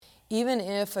even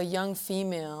if a young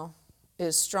female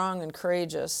is strong and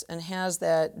courageous and has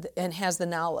the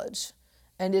knowledge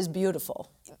and is beautiful,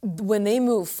 when they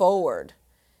move forward,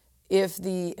 if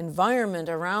the environment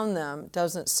around them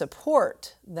doesn't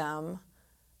support them,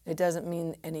 it doesn't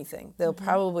mean anything. They'll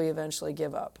probably eventually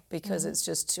give up because it's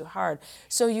just too hard.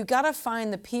 So you got to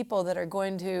find the people that are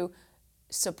going to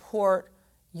support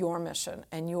your mission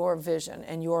and your vision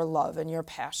and your love and your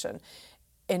passion.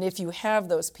 And if you have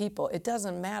those people, it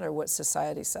doesn't matter what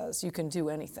society says. You can do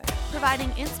anything.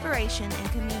 Providing inspiration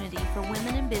and community for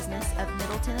women in business of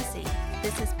Middle Tennessee.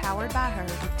 This is Powered by Her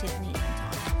with Tiffany Anton.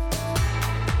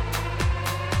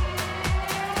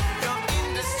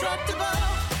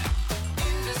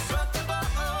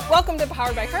 Welcome to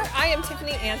Powered by Her. I am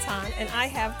Tiffany Anton, and I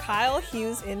have Kyle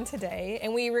Hughes in today.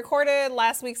 And we recorded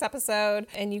last week's episode,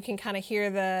 and you can kind of hear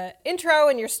the intro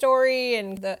and your story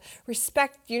and the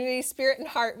respect, unity, spirit, and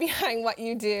heart behind what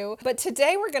you do. But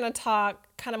today we're going to talk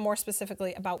kind of more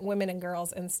specifically about women and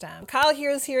girls in STEM. Kyle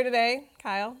Hughes here today.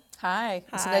 Kyle. Hi.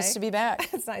 It's nice to be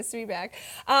back. It's nice to be back.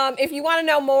 If you want to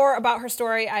know more about her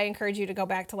story, I encourage you to go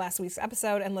back to last week's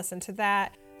episode and listen to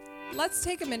that. Let's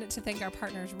take a minute to thank our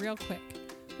partners real quick.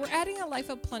 We're adding a Life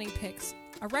of Plenty picks,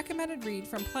 a recommended read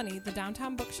from Plenty, the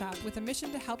downtown bookshop, with a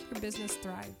mission to help your business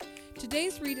thrive.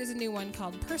 Today's read is a new one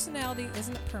called Personality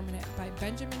Isn't Permanent by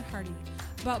Benjamin Hardy,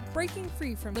 about breaking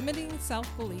free from limiting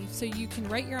self-belief so you can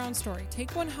write your own story.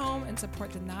 Take one home and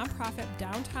support the nonprofit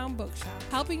Downtown Bookshop,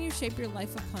 helping you shape your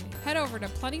life of plenty. Head over to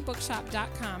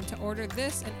plentybookshop.com to order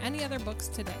this and any other books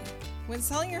today. When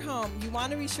selling your home, you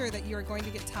want to be sure that you are going to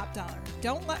get top dollar.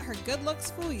 Don't let her good looks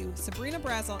fool you. Sabrina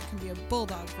Brazel can be a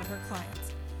bulldog for her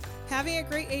clients. Having a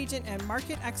great agent and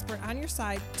market expert on your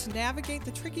side to navigate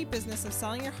the tricky business of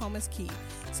selling your home is key.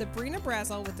 Sabrina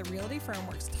Brazel with the Realty Firm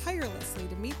works tirelessly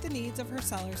to meet the needs of her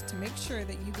sellers to make sure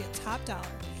that you get top dollar.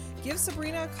 Give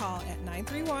Sabrina a call at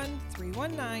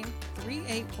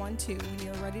 931-319-3812 when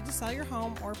you're ready to sell your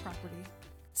home or property.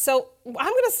 So I'm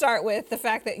going to start with the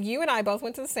fact that you and I both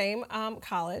went to the same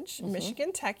college,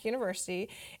 Michigan Tech University,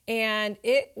 and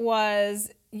it was,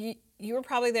 you were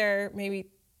probably there maybe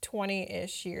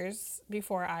 20-ish years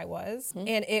before I was,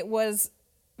 and it was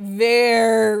it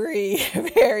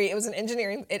is an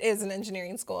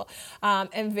engineering school,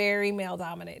 and very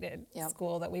male-dominated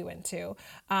school that we went to.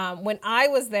 When I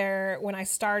was there, when I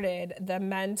started, the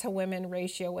men to women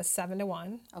ratio was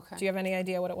 7-1. Okay. Do you have any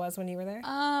idea what it was when you were there?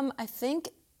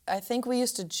 I think we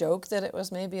used to joke that it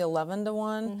was maybe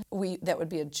 11-1. That would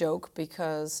be a joke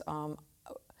because I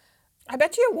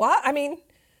bet you what? I mean,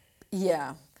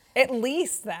 yeah. At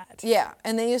least that. Yeah,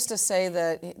 and they used to say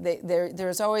that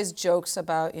there's always jokes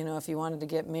about, if you wanted to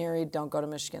get married, don't go to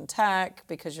Michigan Tech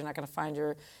because you're not going to find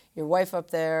your wife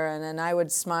up there. And then I would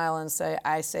smile and say,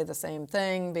 I say the same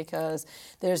thing because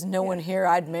there's no one here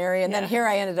I'd marry. And then here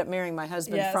I ended up marrying my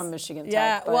husband from Michigan Tech.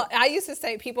 Yeah, well, I used to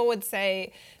say, people would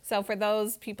say, so for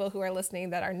those people who are listening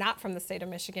that are not from the state of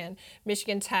Michigan,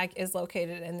 Michigan Tech is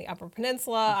located in the Upper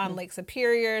Peninsula on Lake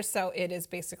Superior, so it is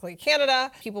basically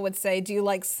Canada. People would say, do you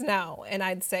like snow? And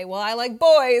I'd say, well, I like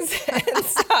boys. And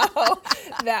so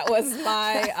that was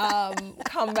my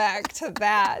comeback to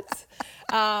that.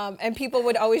 And people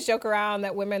would always joke around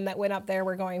that women that went up there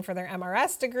were going for their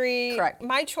MRS degree. Correct.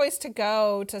 My choice to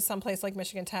go to someplace like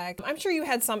Michigan Tech, I'm sure you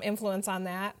had some influence on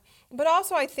that. But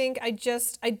also I think I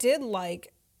did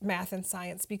like math and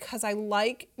science because I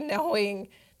like knowing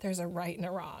there's a right and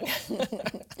a wrong.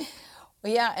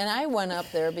 Well, yeah, and I went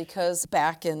up there because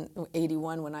back in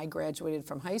 '81 when I graduated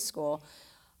from high school,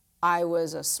 I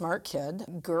was a smart kid.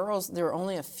 Girls, there were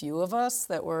only a few of us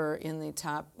that were in the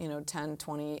top, 10,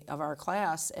 20 of our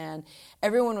class, and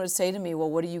everyone would say to me, well,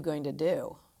 what are you going to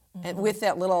do? And with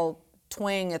that little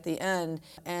twang at the end,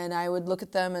 and I would look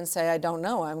at them and say, I don't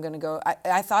know, I'm going to go.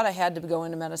 I thought I had to go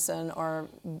into medicine or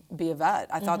be a vet.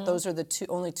 I thought those are the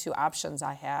only two options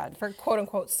I had. For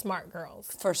quote-unquote smart girls.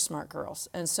 For smart girls.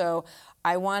 And so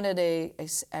I wanted a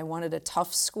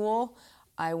tough school.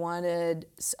 I wanted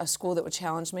a school that would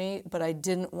challenge me, but I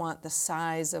didn't want the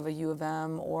size of a U of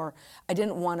M, or I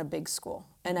didn't want a big school.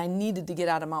 And I needed to get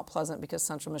out of Mount Pleasant because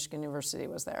Central Michigan University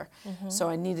was there. So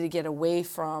I needed to get away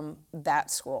from that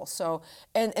school. So,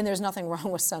 and there's nothing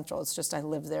wrong with Central. It's just I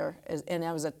lived there, and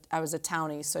I was a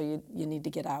townie, so you need to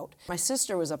get out. My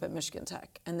sister was up at Michigan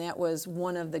Tech, and that was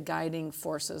one of the guiding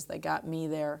forces that got me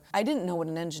there. I didn't know what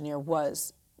an engineer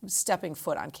was stepping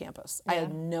foot on campus. I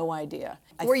had no idea.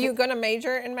 Were you going to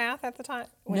major in math at the time?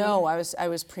 No, I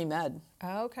was pre-med.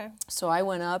 Oh, okay. So I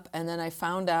went up, and then I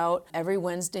found out every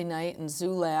Wednesday night in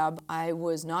Zoo Lab, I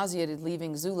was nauseated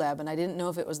leaving Zoo Lab, and I didn't know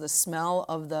if it was the smell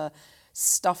of the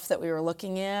stuff that we were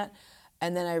looking at.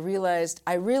 And then I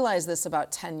realized this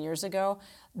about 10 years ago,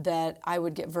 that I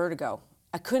would get vertigo.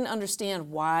 I couldn't understand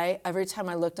why. Every time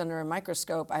I looked under a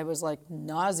microscope, I was like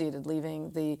nauseated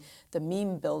leaving the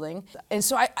meme building. And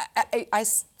so I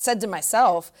said to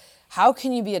myself, how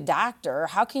can you be a doctor?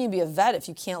 How can you be a vet if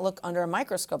you can't look under a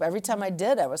microscope? Every time I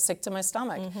did, I was sick to my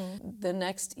stomach. The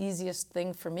next easiest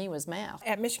thing for me was math.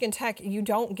 At Michigan Tech, you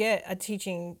don't get a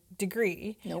teaching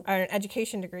degree Nope. or an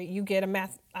education degree. You get a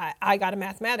math. I got a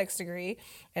mathematics degree,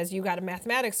 as you got a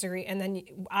mathematics degree, and then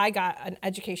I got an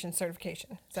education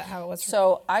certification. Is that how it was?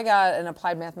 So I got an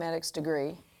applied mathematics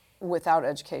degree without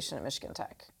education at Michigan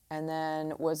Tech, and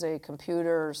then was a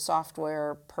computer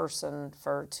software person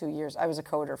for 2 years. I was a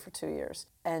coder for 2 years.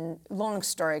 And long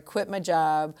story, quit my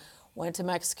job, went to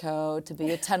Mexico to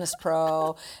be a tennis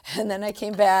pro, and then I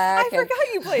came back. I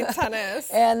forgot you played tennis.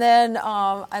 And then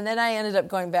I ended up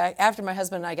going back. After my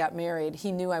husband and I got married,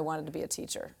 he knew I wanted to be a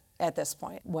teacher at this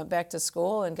point. Went back to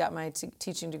school and got my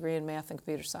teaching degree in math and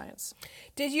computer science.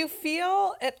 Did you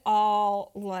feel at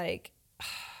all like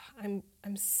I'm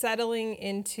settling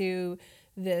into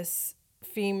this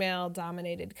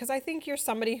female-dominated? Because I think you're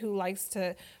somebody who likes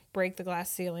to break the glass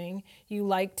ceiling. You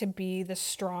like to be the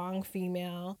strong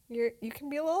female. You can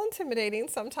be a little intimidating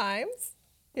sometimes.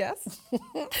 Yes.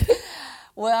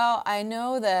 Well, I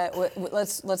know that,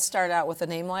 let's start out with a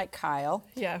name like Kyle.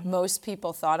 Yeah. Most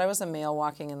people thought I was a male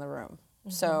walking in the room.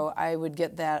 So I would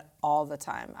get that all the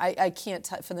time. I can't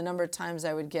tell for the number of times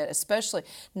I would get, especially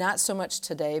not so much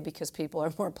today because people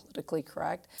are more politically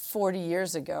correct. 40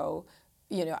 years ago,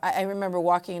 I remember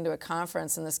walking into a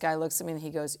conference and this guy looks at me and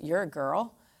he goes, "You're a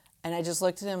girl?" And I just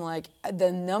looked at him like,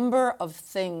 the number of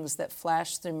things that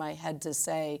flashed through my head to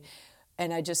say,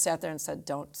 and I just sat there and said,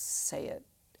 "Don't say it."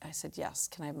 I said, "Yes,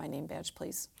 can I have my name badge,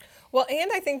 please?" Well,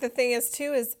 and I think the thing is,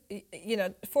 too, is,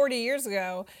 40 years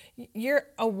ago, you're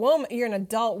a woman, you're an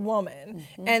adult woman,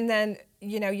 and then,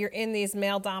 you're in these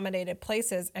male-dominated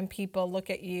places, and people look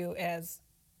at you as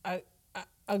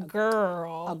a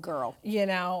girl. A girl.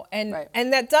 And Right.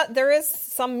 and there is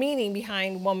some meaning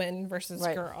behind woman versus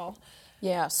Right. girl.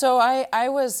 Yeah, so I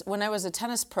was, when I was a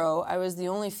tennis pro, I was the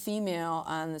only female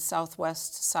on the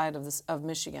southwest side of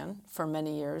Michigan for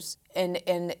many years.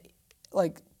 And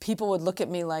like people would look at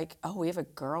me like, "Oh, we have a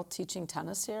girl teaching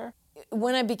tennis here?"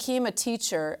 When I became a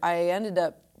teacher, I ended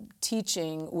up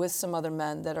teaching with some other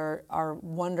men that are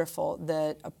wonderful,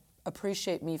 that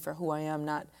appreciate me for who I am,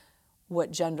 not what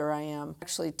gender I am.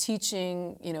 Actually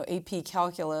teaching, AP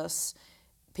calculus,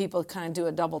 people kind of do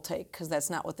a double take because that's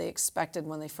not what they expected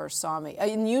when they first saw me.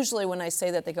 And usually when I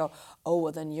say that, they go, "Oh,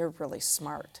 well, then you're really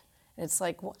smart." And it's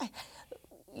like, why?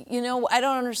 I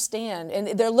don't understand.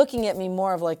 And they're looking at me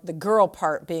more of like the girl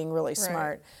part being really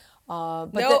smart.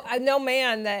 No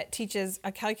man that teaches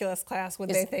a calculus class would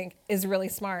they think is really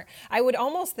smart. I would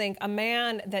almost think a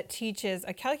man that teaches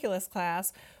a calculus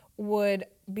class would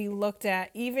be looked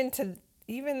at even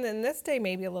in this day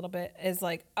maybe a little bit as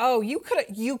like, "Oh, you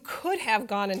could have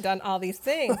gone and done all these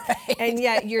things," Right. And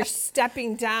yet you're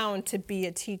stepping down to be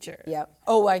a teacher. Yep.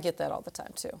 Oh, I get that all the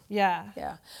time too. Yeah.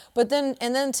 Yeah. But then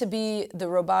to be the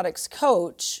robotics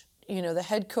coach, the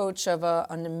head coach of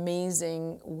an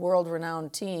amazing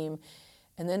world-renowned team,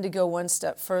 and then to go one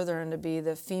step further and to be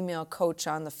the female coach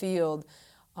on the field,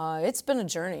 it's been a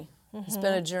journey. It's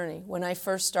been a journey. When I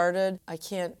first started, I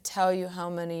can't tell you how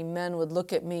many men would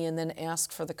look at me and then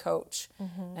ask for the coach.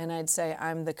 And I'd say,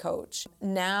 "I'm the coach."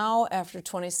 Now, after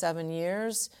 27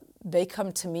 years, they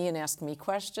come to me and ask me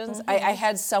questions. I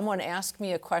had someone ask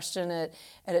me a question at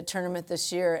a tournament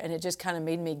this year, and it just kind of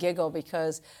made me giggle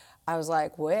because I was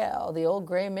like, "Well, the old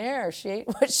gray mare, she ain't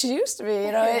what she used to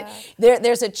be."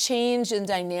 There's a change in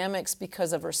dynamics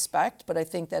because of respect, but I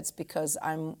think that's because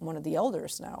I'm one of the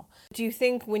elders now. Do you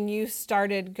think when you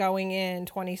started going in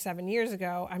 27 years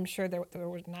ago, I'm sure there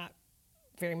were not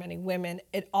very many women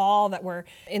at all that were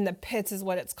in the pits is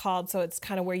what it's called. So it's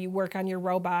kind of where you work on your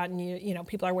robot and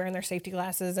people are wearing their safety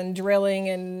glasses and drilling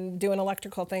and doing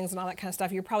electrical things and all that kind of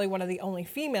stuff. You're probably one of the only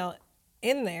female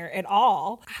in there at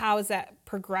all. How has that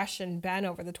progression been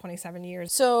over the 27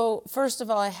 years? So first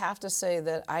of all, I have to say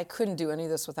that I couldn't do any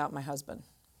of this without my husband.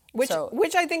 Which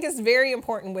I think is very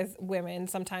important with women.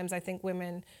 Sometimes I think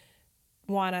women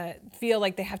want to feel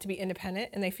like they have to be independent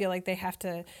and they feel like they have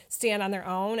to stand on their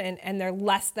own and they're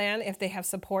less than if they have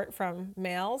support from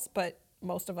males, but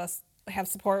most of us have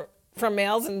support from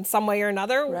males in some way or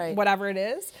another, Right. Whatever it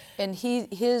is. And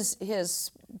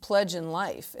his pledge in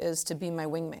life is to be my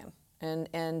wingman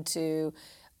and to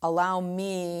allow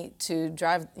me to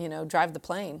drive the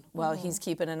plane while he's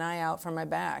keeping an eye out for my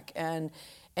back. And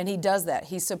he does that.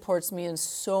 He supports me in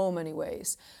so many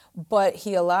ways. But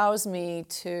he allows me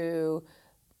to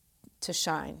to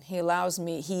shine. He allows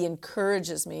me, he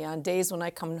encourages me on days when I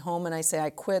come home and I say, I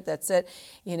quit, that's it.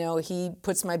 You know, he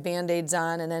puts my Band-Aids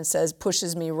on and then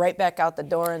pushes me right back out the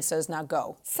door and says, now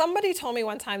go. Somebody told me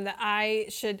one time that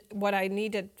what I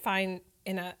need to find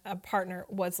in a partner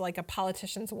was like a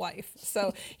politician's wife.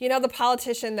 So, you know, the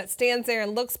politician that stands there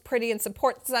and looks pretty and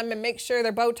supports them and makes sure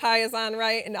their bow tie is on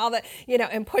right and all that, you know,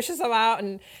 and pushes them out.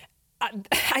 And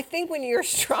I think when you're a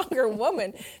stronger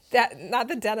woman, not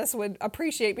that Dennis would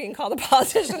appreciate being called a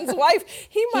politician's wife.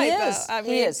 He might, though.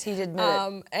 He is. He'd admit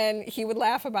it. And he would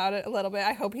laugh about it a little bit.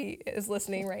 I hope he is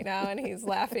listening right now and he's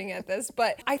laughing at this.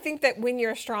 But I think that when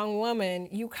you're a strong woman,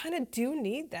 you kind of do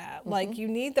need that. Mm-hmm. Like, you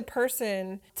need the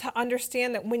person to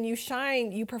understand that when you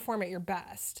shine, you perform at your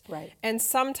best. Right. And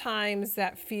sometimes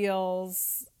that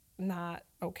feels not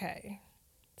okay.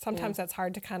 Sometimes that's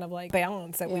hard to kind of like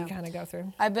balance that we kind of go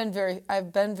through. I've been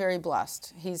very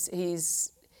blessed. He's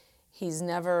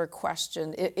never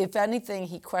questioned. If anything,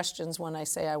 he questions when I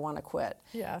say I want to quit.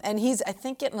 Yeah. And he's, I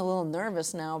think, getting a little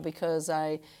nervous now because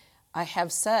I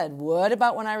have said, what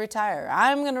about when I retire?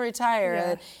 I'm going to retire.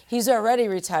 Yeah. He's already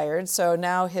retired, so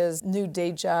now his new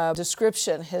day job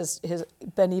description has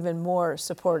been even more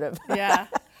supportive. Yeah.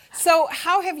 So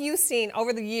how have you seen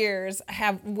over the years,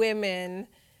 have women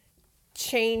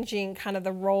changing kind of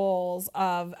the roles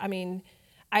of, I mean,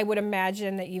 I would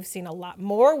imagine that you've seen a lot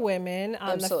more women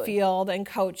on the field and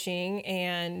coaching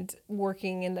and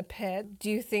working in the pit. Do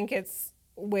you think it's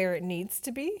where it needs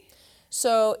to be?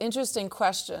 So, interesting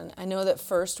question. I know that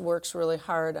FIRST works really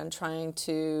hard on trying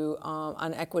to,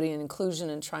 on equity and inclusion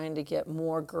and trying to get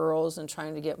more girls and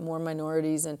trying to get more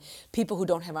minorities and people who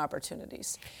don't have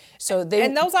opportunities. So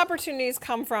and those opportunities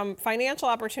come from financial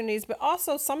opportunities, but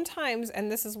also sometimes, and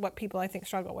this is what people I think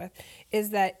struggle with,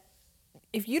 is that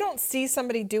if you don't see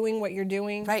somebody doing what you're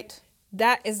doing, right,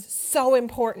 that is so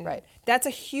important. Right. That's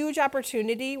a huge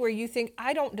opportunity where you think,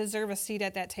 I don't deserve a seat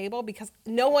at that table because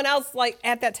no one else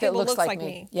at that table looks like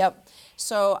me. Yep.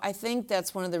 So I think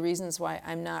that's one of the reasons why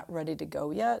I'm not ready to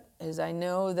go yet, is I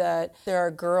know that there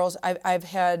are girls, I've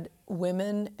had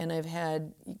women and I've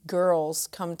had girls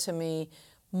come to me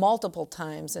multiple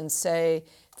times and say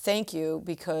thank you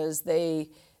because they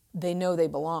know they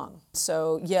belong.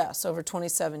 So yes, over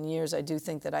 27 years, I do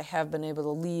think that I have been able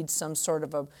to lead some sort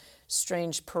of a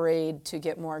strange parade to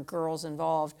get more girls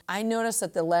involved. I noticed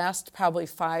that the last probably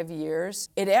 5 years,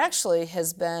 it actually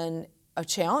has been a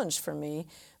challenge for me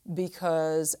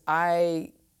because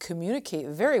I communicate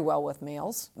very well with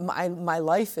males. My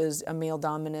life is a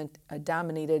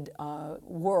male-dominated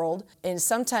world. And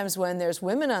sometimes when there's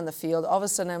women on the field, all of a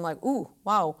sudden I'm like, ooh,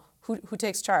 wow, who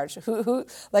takes charge? Who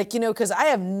like, you know, because I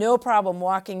have no problem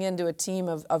walking into a team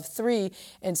of three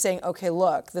and saying, okay,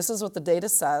 look, this is what the data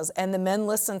says, and the men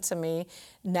listen to me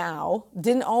now.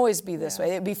 Didn't always be this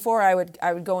way. Before I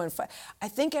would go and fight. I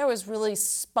think I was really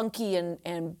spunky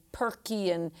and perky,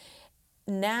 and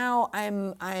now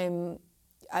I'm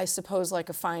I suppose like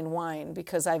a fine wine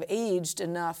because I've aged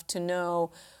enough to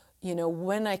know, you know,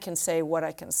 when I can say what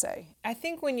I can say. I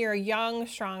think when you're a young,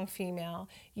 strong female,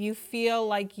 you feel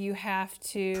like you have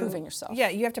to... Proving yourself. Yeah,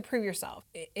 you have to prove yourself.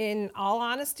 In all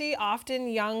honesty, often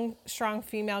young, strong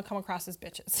female come across as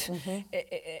bitches,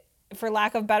 for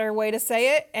lack of a better way to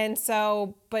say it. And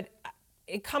so, but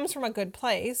it comes from a good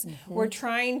place. We're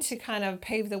trying to kind of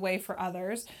pave the way for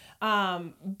others.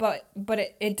 But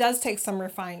it does take some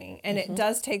refining, and it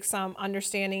does take some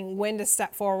understanding when to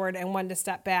step forward and when to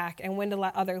step back and when to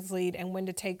let others lead and when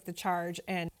to take the charge.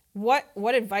 And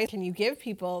what advice can you give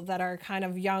people that are kind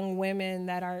of young women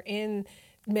that are in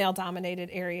male-dominated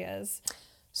areas?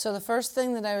 So the first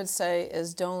thing that I would say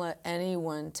is don't let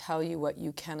anyone tell you what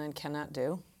you can and cannot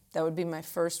do. That would be my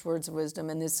first words of wisdom,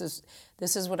 and this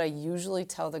is what I usually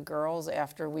tell the girls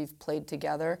after we've played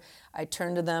together. I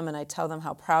turn to them and I tell them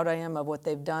how proud I am of what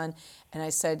they've done, and I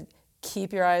said,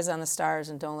 keep your eyes on the stars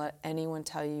and don't let anyone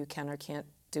tell you you can or can't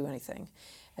do anything.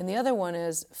 And the other one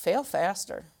is fail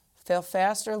faster. Fail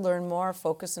faster, learn more,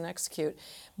 focus and execute,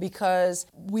 because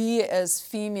we as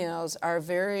females are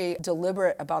very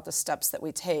deliberate about the steps that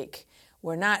we take.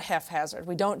 We're not haphazard.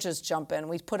 We don't just jump in.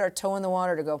 We put our toe in the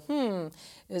water to go,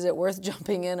 is it worth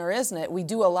jumping in or isn't it? We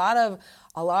do a lot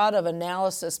of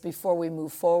analysis before we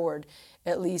move forward,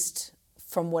 at least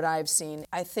from what I've seen.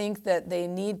 I think that they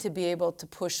need to be able to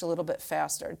push a little bit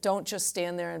faster. Don't just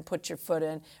stand there and put your foot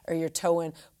in or your toe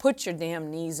in. Put your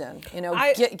damn knees in.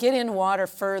 Get in water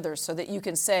further so that you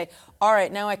can say, all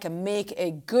right, now I can make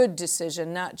a good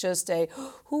decision, not just a,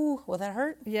 ooh, will that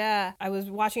hurt? Yeah, I was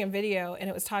watching a video and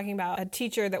it was talking about a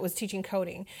teacher that was teaching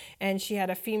coding, and she had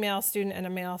a female student and a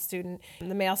male student. And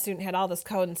the male student had all this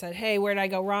code and said, hey, where did I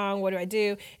go wrong? What do I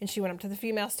do? And she went up to the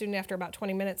female student after about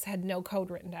 20 minutes, had no code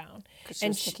written down. She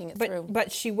was thinking it through.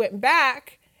 But she went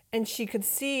back and she could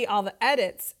see all the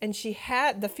edits, and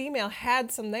the female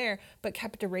had some there, but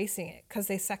kept erasing it because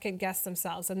they second guessed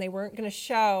themselves and they weren't going to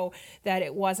show that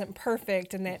it wasn't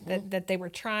perfect and that they were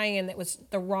trying and it was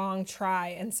the wrong try.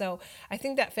 And so I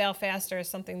think that fail faster is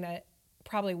something that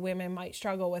probably women might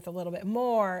struggle with a little bit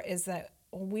more, is that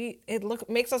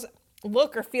makes us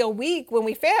look or feel weak when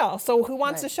we fail. So who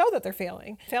wants to show that they're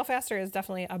failing? Fail faster is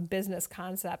definitely a business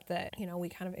concept that, we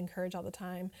kind of encourage all the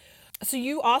time. So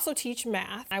you also teach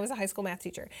math. I was a high school math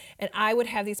teacher, and I would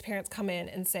have these parents come in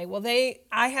and say, well,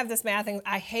 I have this math thing,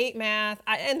 I hate math.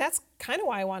 And that's kind of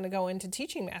why I wanted to go into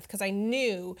teaching math, because I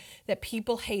knew that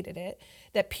people hated it,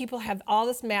 that people have all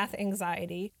this math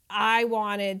anxiety. I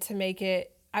wanted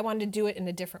to do it in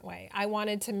a different way. I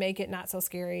wanted to make it not so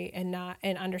scary and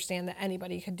understand that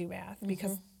anybody could do math,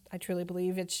 because I truly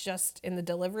believe it's just in the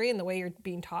delivery and the way you're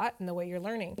being taught and the way you're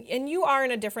learning. And you are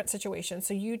in a different situation.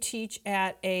 So you teach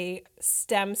at a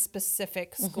STEM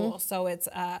specific school. So it's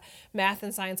a Math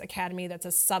and Science Academy that's a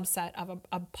subset of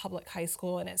a public high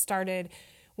school. And it started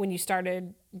when you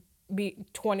started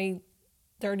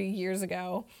 30 years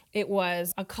ago. It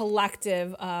was a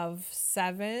collective of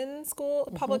 7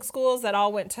 public schools that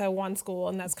all went to one school,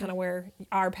 and that's kind of where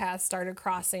our paths started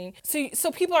crossing.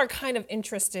 So people are kind of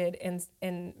interested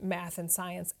in math and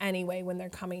science anyway when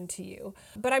they're coming to you.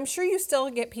 But I'm sure you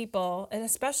still get people, and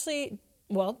especially,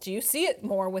 do you see it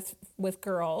more with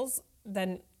girls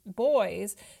than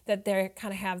boys, that they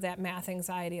kind of have that math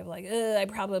anxiety of like,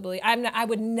 I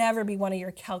would never be one of your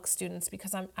calc students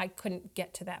because I couldn't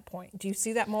get to that point. Do you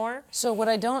see that more? So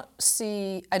I don't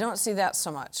see that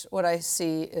so much. What I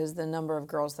see is the number of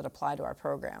girls that apply to our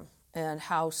program and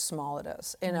how small it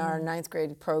is. In our 9th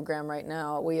grade program right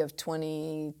now, we have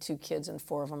 22 kids and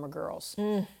 4 of them are girls.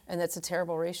 And that's a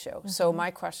terrible ratio. So my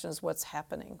question is, what's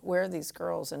happening? Where are these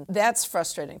girls? And that's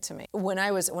frustrating to me. When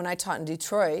I taught in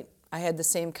Detroit, I had the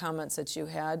same comments that you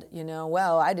had,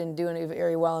 I didn't do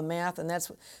very well in math, and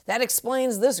that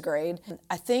explains this grade.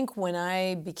 I think when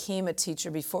I became a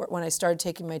teacher, when I started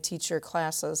taking my teacher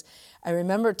classes, I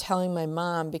remember telling my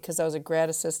mom, because I was a grad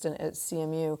assistant at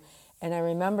CMU, and I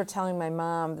remember telling my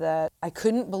mom that I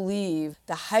couldn't believe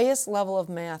the highest level of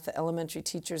math that elementary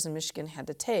teachers in Michigan had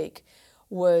to take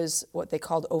was what they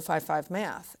called 055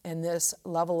 math. And this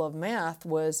level of math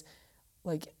was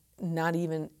like not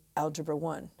even Algebra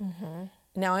 1.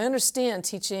 Now, I understand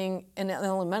teaching in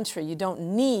elementary, you don't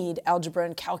need algebra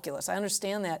and calculus. I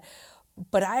understand that.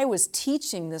 But I was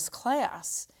teaching this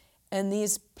class, and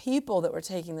these people that were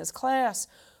taking this class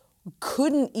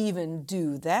couldn't even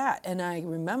do that. And I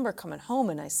remember coming home,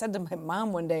 and I said to my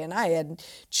mom one day, and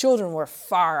children were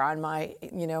far on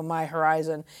my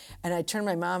horizon, and I turned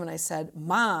to my mom and I said,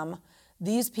 Mom,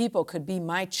 these people could be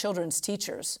my children's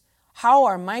teachers. How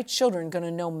are my children going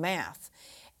to know math?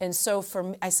 And so for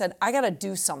me, I said, I got to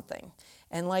do something.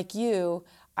 And like you,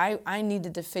 I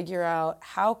needed to figure out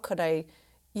how could I,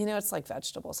 it's like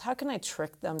vegetables. How can I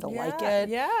trick them to like it?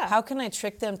 Yeah. How can I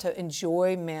trick them to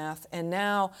enjoy math? And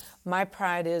now my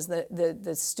pride is that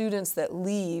the students that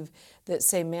leave that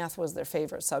say math was their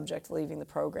favorite subject leaving the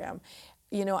program.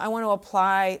 I want to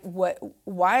apply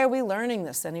why are we learning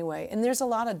this anyway? And there's a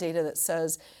lot of data that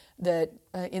says that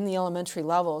in the elementary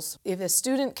levels, if a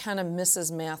student kind of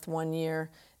misses math one year,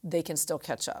 they can still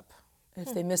catch up.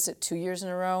 If they miss it 2 years in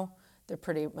a row, they're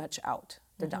pretty much out.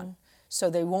 They're done. So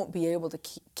they won't be able to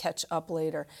catch up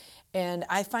later. And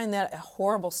I find that a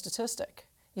horrible statistic.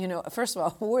 First of all,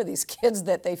 who are these kids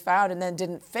that they found and then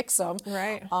didn't fix them?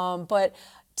 Right. But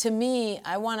to me,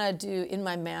 I want to do, in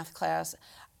my math class,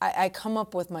 I come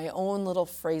up with my own little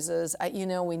phrases. We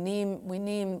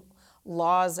name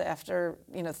laws after,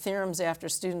 theorems after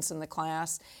students in the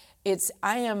class.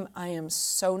 I am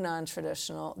so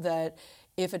non-traditional that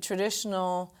if a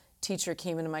traditional teacher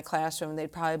came into my classroom,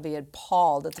 they'd probably be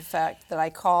appalled at the fact that I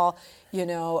call,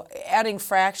 adding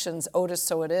fractions, Otis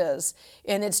so it is.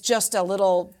 And it's just a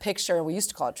little picture. We used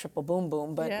to call it triple boom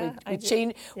boom, but Yeah, we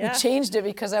changed it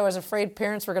because I was afraid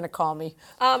parents were going to call me.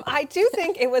 I do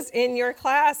think it was in your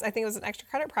class. I think it was an extra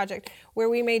credit project where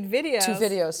we made videos. 2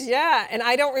 videos. Yeah, and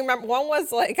I don't remember. One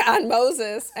was like on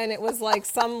Moses, and it was like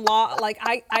some law. Like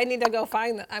I need to go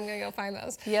find that. I'm gonna go find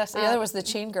those. Yes, the other was the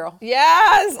chain girl.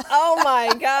 Yes. Oh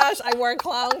my gosh. I wore a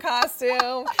clown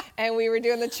costume, and we were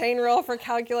doing the chain roll for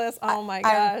calculus. Oh my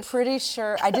gosh. I'm pretty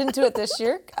sure I didn't do it this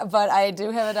year, but I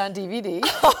do have it on DVD.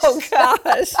 Oh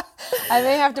gosh. I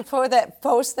may have to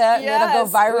post that, and it'll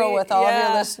go viral with all of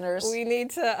your listeners. We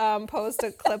need to post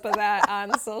a clip of that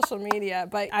on social media.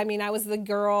 But I mean, I was the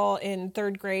girl in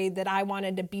 3rd grade that I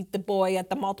wanted to beat the boy at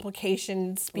the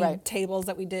multiplication speed tables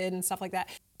that we did and stuff like that.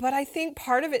 But I think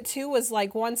part of it too was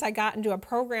like once I got into a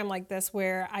program like this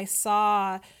where I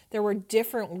saw there were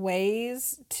different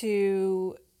ways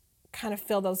to kind of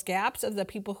fill those gaps of the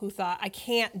people who thought, I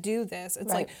can't do this.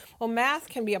 It's like, well, math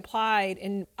can be applied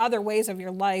in other ways of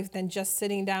your life than just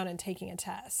sitting down and taking a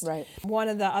test. Right. One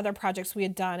of the other projects we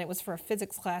had done, it was for a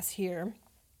physics class here.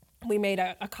 We made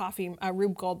a coffee, a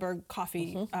Rube Goldberg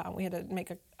coffee. We had to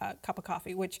make a cup of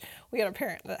coffee, which we had a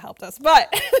parent that helped us.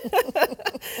 But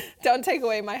don't take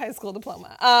away my high school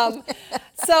diploma.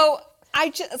 So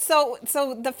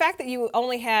the fact that you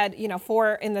only had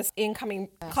 4 in this incoming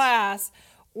class,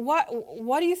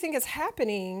 what do you think is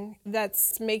happening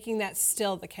that's making that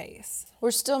still the case?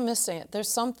 We're still missing it. There's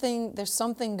something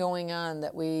going on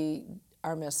that we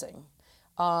are missing.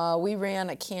 We ran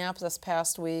a camp this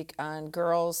past week on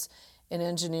girls in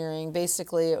engineering.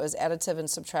 Basically, it was additive and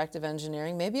subtractive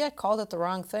engineering. Maybe I called it the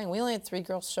wrong thing. We only had 3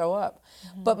 girls show up.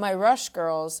 But my rush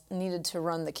girls needed to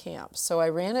run the camp. So I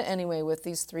ran it anyway with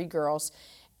these 3 girls.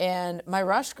 And my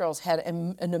rush girls had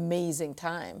an amazing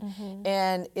time.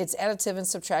 And it's additive and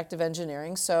subtractive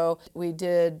engineering. So we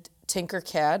did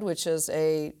Tinkercad, which is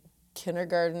a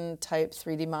kindergarten type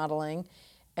 3D modeling.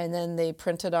 And then they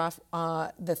printed off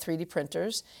the 3D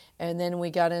printers. And then we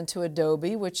got into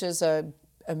Adobe, which is a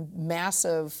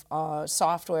massive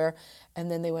software.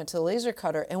 And then they went to the laser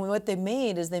cutter. And what they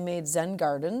made is they made Zen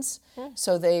gardens.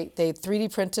 So they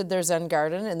 3D printed their Zen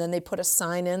garden, and then they put a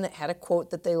sign in that had a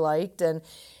quote that they liked, and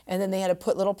then they had to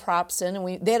put little props in,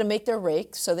 and they had to make their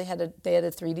rake. So they had to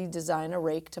 3D design a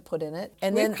rake to put in it.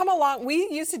 And we've come along. We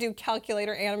used to do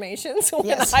calculator animations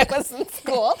when I was in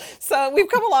school. So we've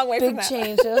come a long way from that.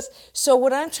 Big changes. So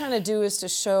what I'm trying to do is to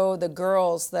show the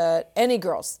girls that, any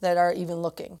girls that are even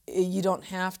looking, you don't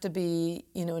have to be,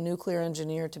 a nuclear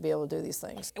engineer to be able to do these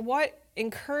things. What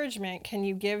encouragement can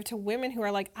you give to women who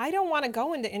are like, I don't want to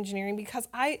go into engineering because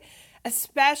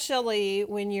especially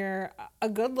when you're a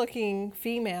good-looking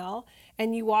female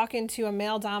and you walk into a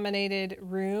male-dominated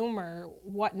room or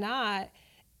whatnot,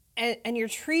 and you're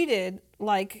treated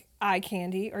like eye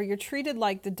candy, or you're treated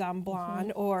like the dumb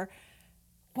blonde, or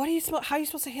how are you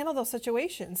supposed to handle those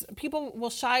situations? People will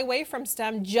shy away from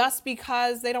STEM just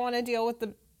because they don't want to deal with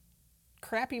the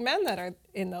crappy men that are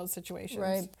in those situations.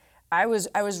 Right. I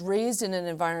was raised in an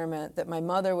environment that my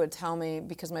mother would tell me,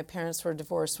 because my parents were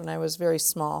divorced when I was very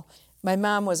small. My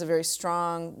mom was a very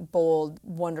strong, bold,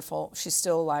 wonderful, she's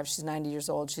still alive, she's 90 years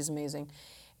old, she's amazing.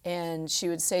 And she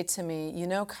would say to me,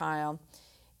 Kyle,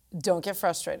 don't get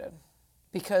frustrated.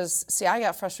 Because, see, I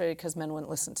got frustrated because men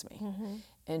wouldn't listen to me.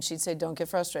 And she'd say, don't get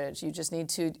frustrated.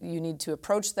 You need to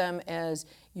approach them as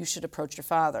you should approach your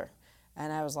father.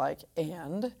 And I was like,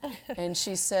 and? And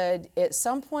she said, at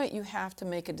some point you have to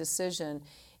make a decision.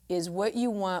 Is what you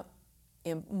want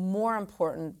more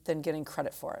important than getting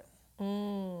credit for it?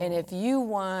 And if you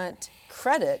want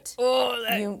credit,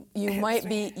 you might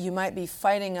be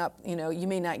fighting up, you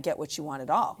may not get what you want at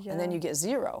all. And then you get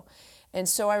 0. And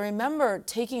so I remember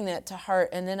taking that to heart,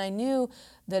 and then I knew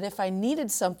that if I needed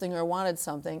something or wanted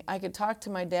something, I could talk to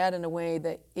my dad in a way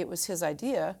that it was his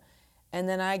idea, and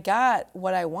then I got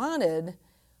what I wanted,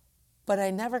 but I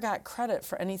never got credit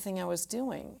for anything I was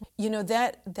doing.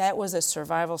 That was a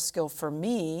survival skill for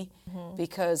me,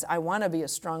 because I want to be a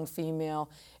strong female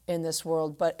in this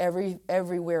world, but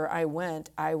everywhere I went,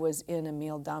 I was in a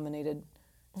male-dominated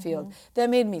field. That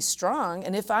made me strong,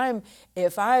 and if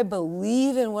I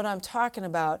believe in what I'm talking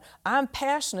about, I'm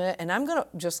passionate, and I'm gonna,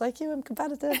 just like you, I'm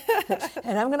competitive,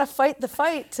 and I'm gonna fight the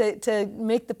fight to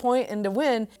make the point and to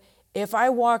win. If I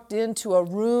walked into a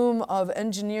room of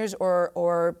engineers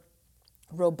or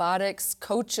robotics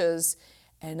coaches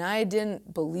and I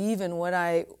didn't believe in what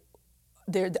I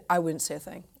wouldn't say a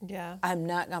thing. Yeah. I'm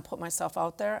not going to put myself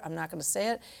out there. I'm not going to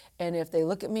say it. And if they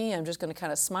look at me, I'm just going to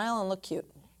kind of smile and look cute,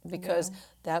 because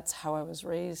that's how I was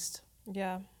raised.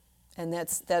 Yeah. And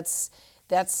that's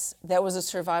that was a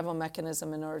survival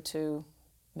mechanism in order to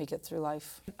make it through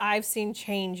life. I've seen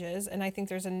changes, and I think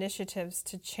there's initiatives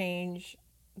to change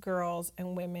girls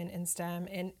and women in STEM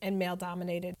and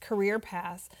male-dominated career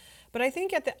paths. But I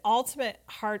think at the ultimate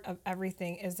heart of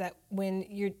everything is that when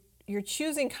you're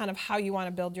choosing kind of how you want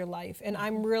to build your life, and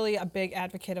I'm really a big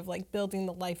advocate of like building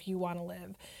the life you want to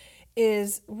live,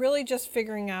 is really just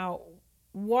figuring out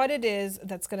what it is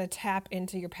that's going to tap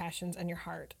into your passions and your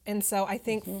heart. And so I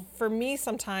think for me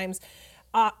sometimes,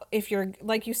 if you're,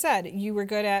 like you said, you were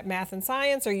good at math and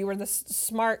science, or you were the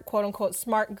smart, quote unquote,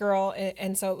 smart girl,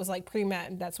 and so it was like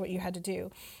pre-med, and that's what you had to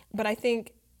do. But I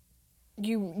think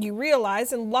you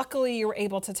realize, and luckily you were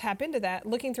able to tap into that,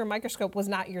 looking through a microscope was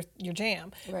not your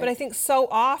jam. Right. But I think so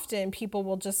often people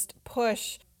will just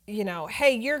push,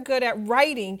 hey, you're good at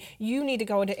writing, you need to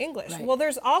go into English. Right. Well,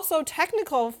 there's also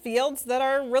technical fields that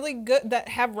are really good, that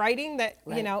have writing, that,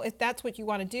 Right. If that's what you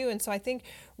want to do. And so I think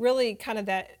really kind of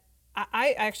that,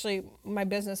 I actually, my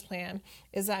business plan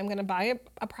is that I'm going to buy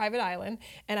a private island,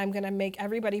 and I'm going to make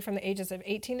everybody from the ages of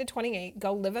 18 to 28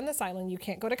 go live on this island. You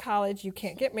can't go to college. You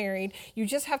can't get married. You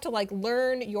just have to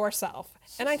learn yourself.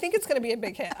 And I think it's going to be a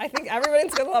big hit. I think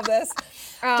everybody's going to love this.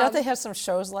 Don't they have some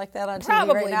shows like that on TV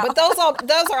Probably, right now? but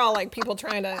those are all people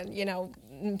trying to,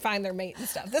 find their mate and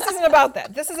stuff. This isn't about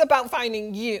that. This is about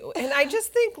finding you. And I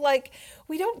just think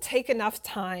we don't take enough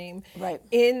time Right.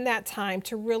 in that time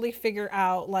to really figure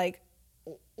out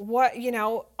what,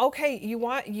 okay,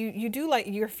 you do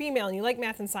you're female and you like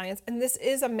math and science, and this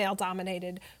is a male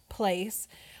dominated place.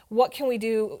 What can we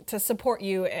do to support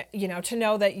you, to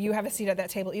know that you have a seat at that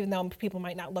table, even though people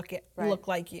might not look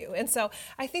like you. And so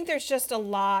I think there's just a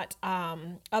lot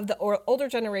of the older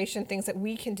generation things that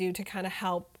we can do to kind of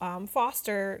help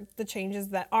foster the changes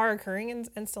that are occurring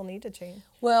and still need to change.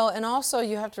 Well, and also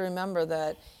you have to remember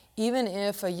that even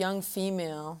if a young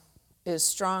female is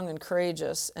strong and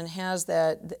courageous and has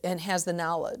the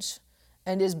knowledge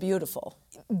and is beautiful,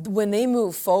 when they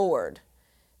move forward,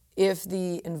 if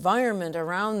the environment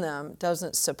around them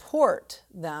doesn't support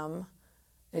them,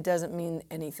 it doesn't mean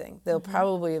anything. They'll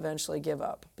probably eventually give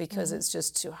up because it's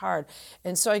just too hard.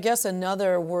 And so I guess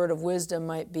another word of wisdom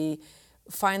might be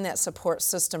find that support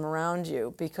system around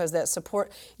you, because that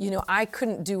support, I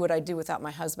couldn't do what I do without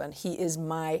my husband. He is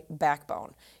my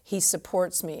backbone. He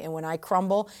supports me, and when I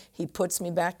crumble, he puts me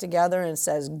back together and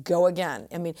says, go again.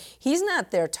 I mean, he's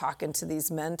not there talking to these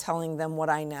men, telling them what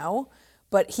I know,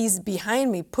 but he's behind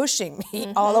me, pushing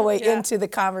me all the way into the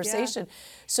conversation. Yeah.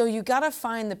 So you got to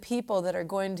find the people that are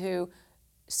going to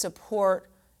support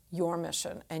your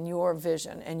mission and your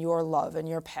vision and your love and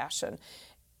your passion.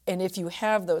 And if you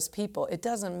have those people, it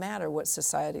doesn't matter what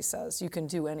society says. You can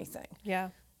do anything.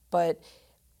 Yeah. But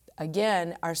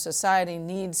again, our society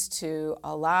needs to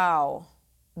allow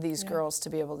these girls to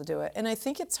be able to do it. And I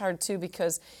think it's hard too,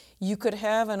 because you could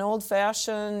have an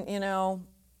old-fashioned,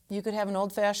 you could have an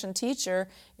old-fashioned teacher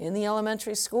in the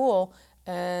elementary school,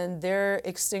 and there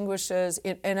extinguishes,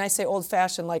 and I say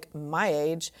old-fashioned like my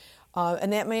age,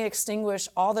 and that may extinguish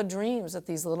all the dreams that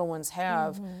these little ones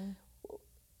have,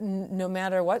 no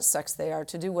matter what sex they are,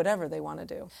 to do whatever they want to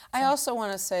do. I also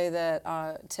want to say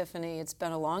that, Tiffany, it's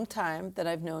been a long time that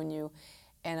I've known you,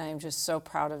 and I'm just so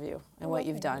proud of you and what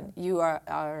you've done. You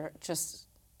are just,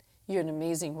 you're an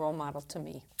amazing role model to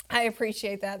me. I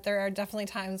appreciate that. There are definitely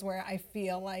times where I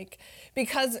feel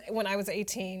because when I was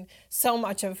 18, so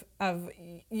much of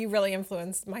you really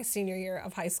influenced my senior year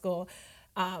of high school,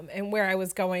 and where I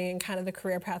was going and kind of the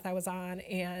career path I was on.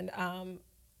 And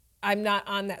I'm not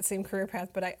on that same career path,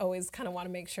 but I always kind of want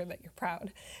to make sure that you're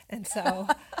proud. And so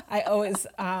I always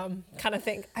kind of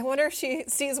think, I wonder if she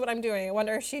sees what I'm doing. I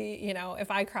wonder if she,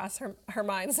 if I cross her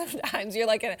mind sometimes. You're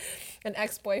like an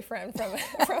ex-boyfriend from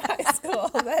high school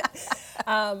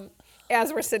that,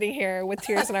 as we're sitting here with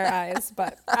tears in our eyes.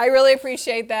 But I really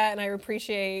appreciate that, and I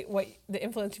appreciate the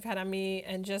influence you've had on me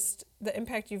and just the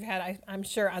impact you've had, I'm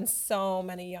sure, on so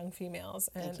many young females.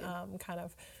 And kind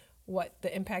of what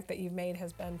the impact that you've made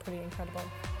has been pretty incredible.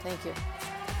 Thank you.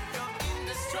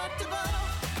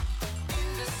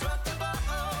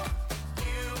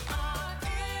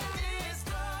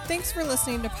 Thanks for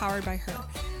listening to Powered by Her.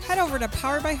 Head over to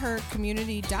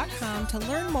poweredbyhercommunity.com to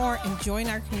learn more and join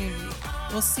our community.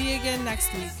 We'll see you again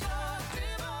next week.